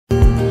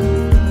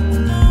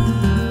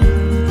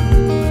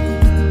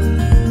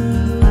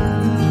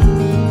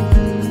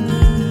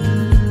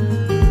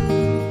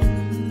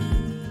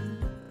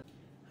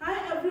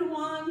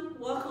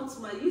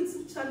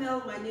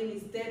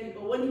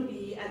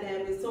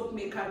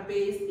cake maker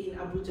based in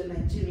Abuja,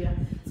 Nigeria.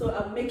 So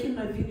I'm making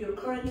my video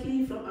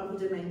currently from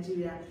Abuja,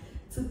 Nigeria.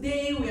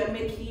 Today we are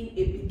making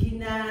a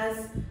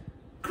beginner's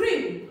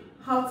cream,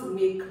 how to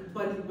make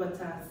body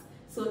butters.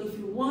 So if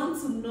you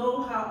want to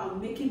know how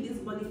I'm making this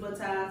body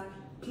butter,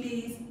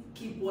 please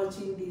keep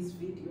watching this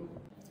video.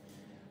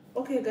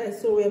 Okay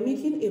guys, so we're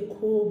making a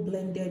cool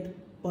blended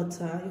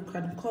butter. You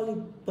can call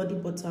it body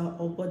butter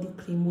or body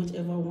cream,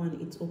 whichever one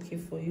it's okay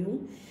for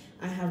you.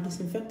 I have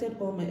disinfected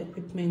all my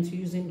equipment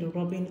using the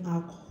rubbing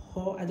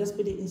alcohol. I just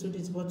put it into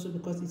this bottle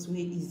because it's way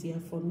easier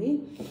for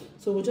me.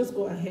 So we'll just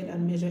go ahead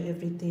and measure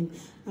everything.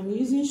 I'm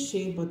using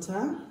shea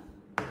butter,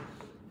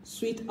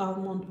 sweet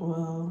almond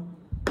oil,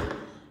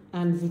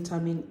 and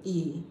vitamin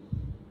E.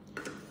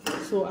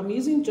 So I'm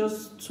using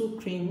just two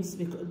creams,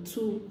 because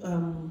two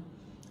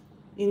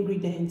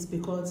ingredients,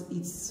 because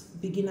it's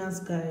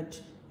beginner's guide.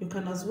 You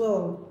can as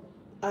well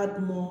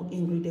add more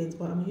ingredients,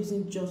 but I'm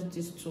using just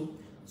these two.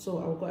 So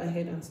I'll go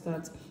ahead and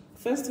start.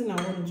 First thing I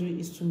want to do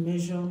is to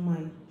measure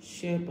my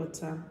shea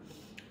butter,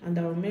 and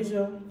I'll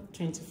measure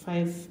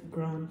 25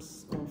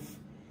 grams of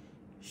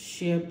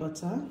shea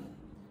butter.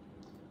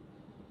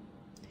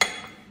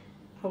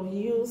 I'll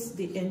use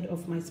the end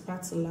of my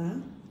spatula.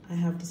 I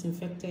have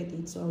disinfected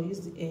it, so I'll use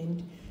the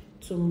end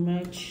to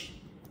merge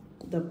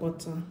the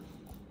butter.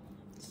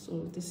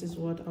 So this is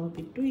what I'll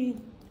be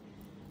doing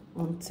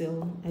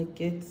until I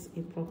get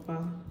a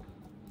proper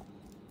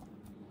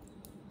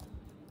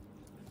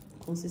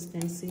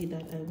consistency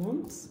that I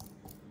want.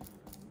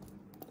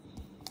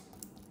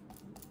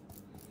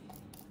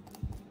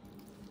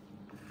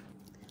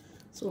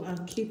 So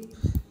I'll keep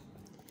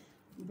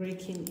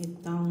breaking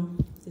it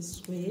down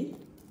this way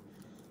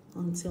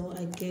until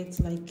I get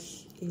like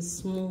a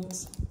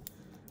smooth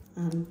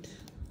and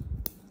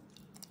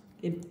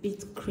a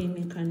bit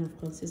creamy kind of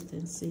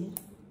consistency.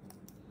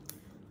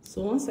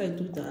 So once I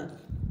do that,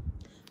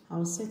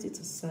 I'll set it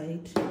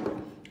aside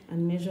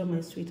and measure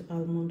my sweet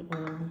almond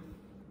oil.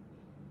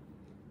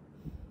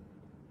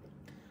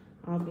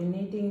 I'll be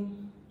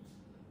needing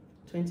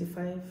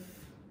 25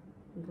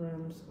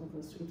 grams of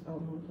the sweet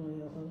almond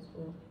oil as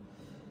well.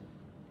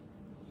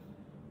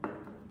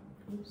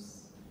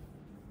 Oops.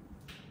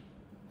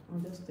 I'll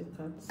just take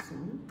out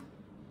some.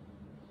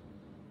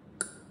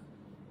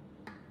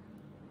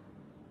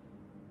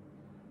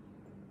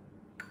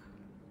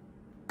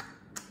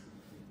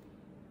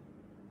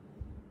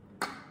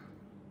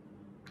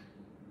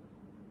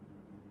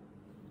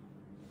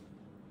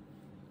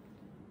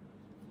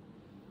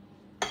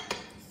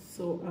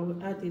 So I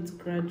will add it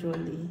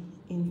gradually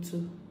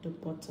into the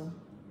butter.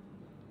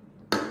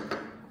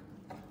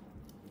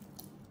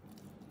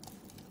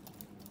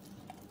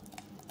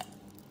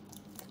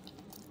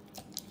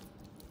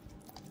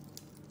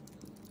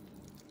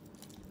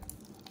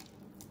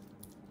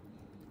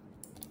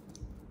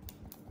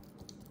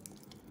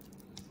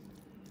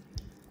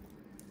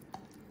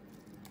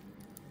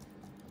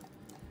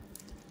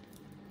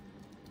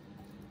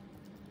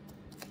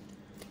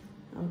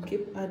 I'll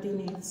keep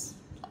adding it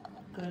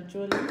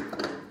gradually.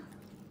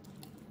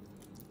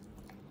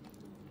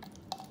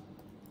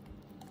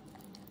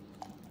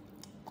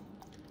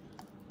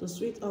 The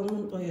sweet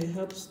almond oil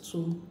helps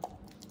to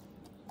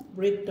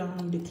break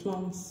down the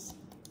clumps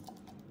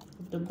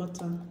of the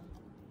butter,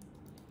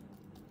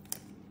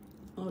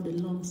 all the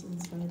lumps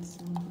inside.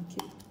 So I'll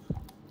keep.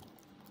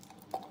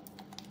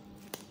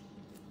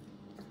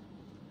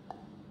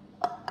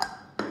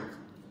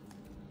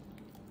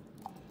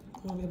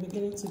 We're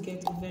beginning to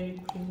get a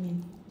very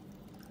creamy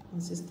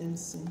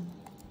consistency.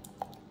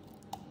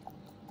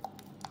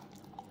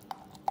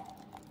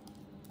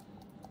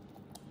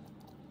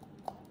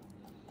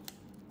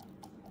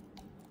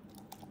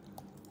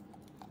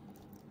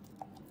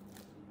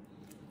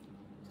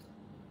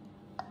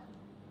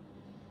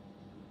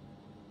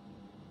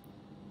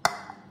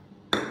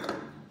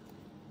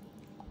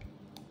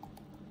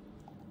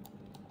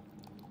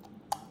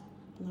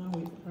 Now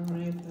we've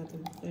arrived at a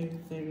very,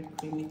 very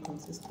creamy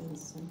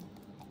consistency.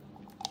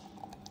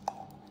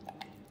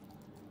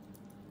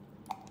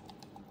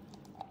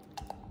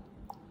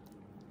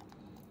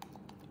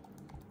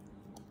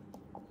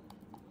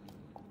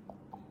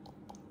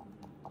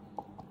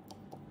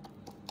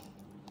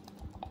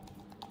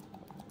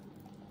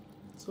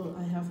 So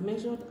I have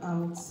measured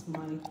out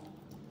my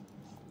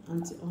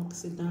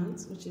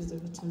antioxidants, which is the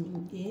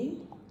vitamin A.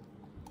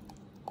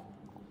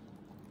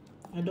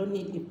 I don't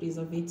need a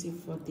preservative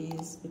for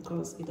this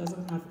because it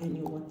doesn't have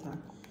any water.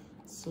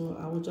 So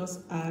I will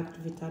just add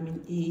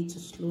vitamin A to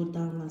slow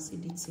down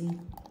acidity.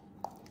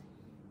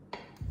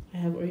 I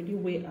have already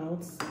weighed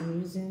out.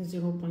 I'm using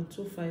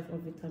 0.25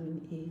 of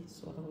vitamin A,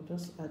 so I will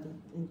just add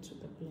it into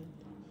the blend.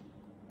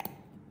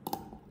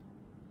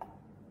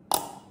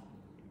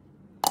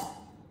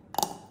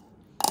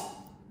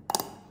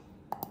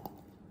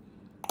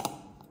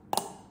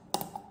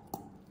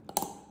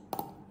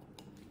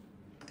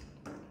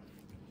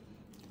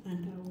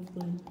 And I will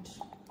blend.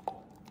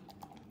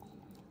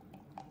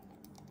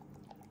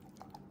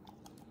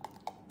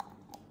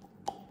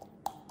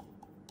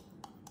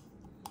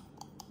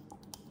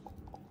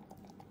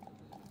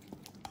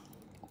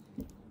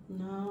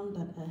 Now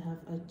that I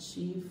have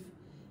achieved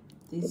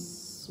this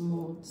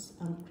smooth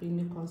and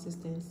creamy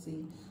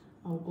consistency,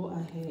 I'll go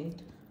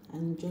ahead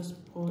and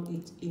just pour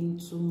it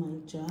into my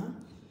jar.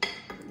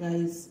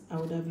 Guys, I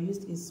would have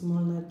used a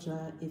smaller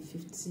jar, a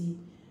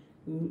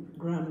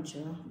 50-gram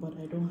jar, but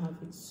I don't have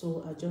it,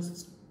 so I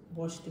just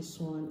wash this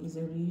one. It's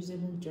a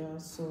reusable jar,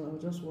 so I'll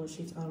just wash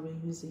it and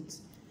reuse it,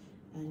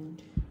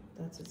 and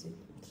that is it.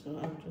 So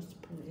I'll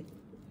just pour it.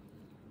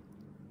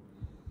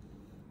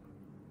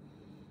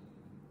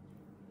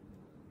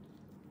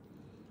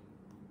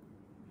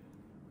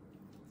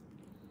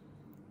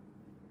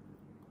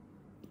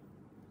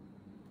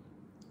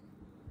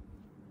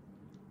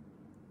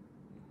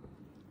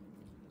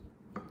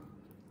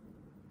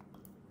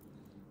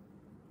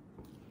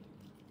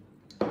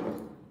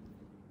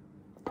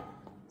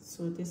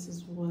 So this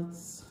is what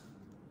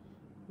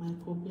my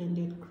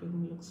co-blended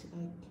cream looks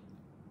like.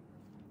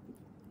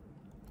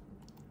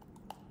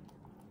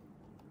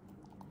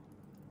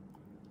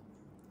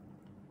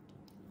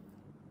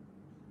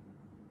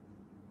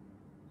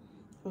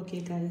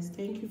 Okay guys,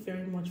 thank you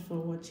very much for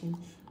watching.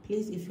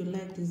 Please, if you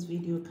like this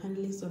video,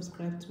 kindly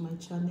subscribe to my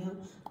channel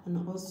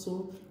and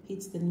also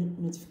hit the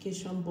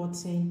notification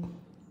button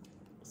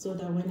so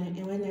that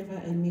whenever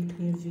I make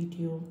new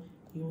video,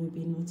 you will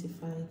be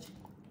notified.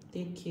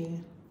 Take care.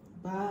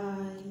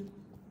 Bye.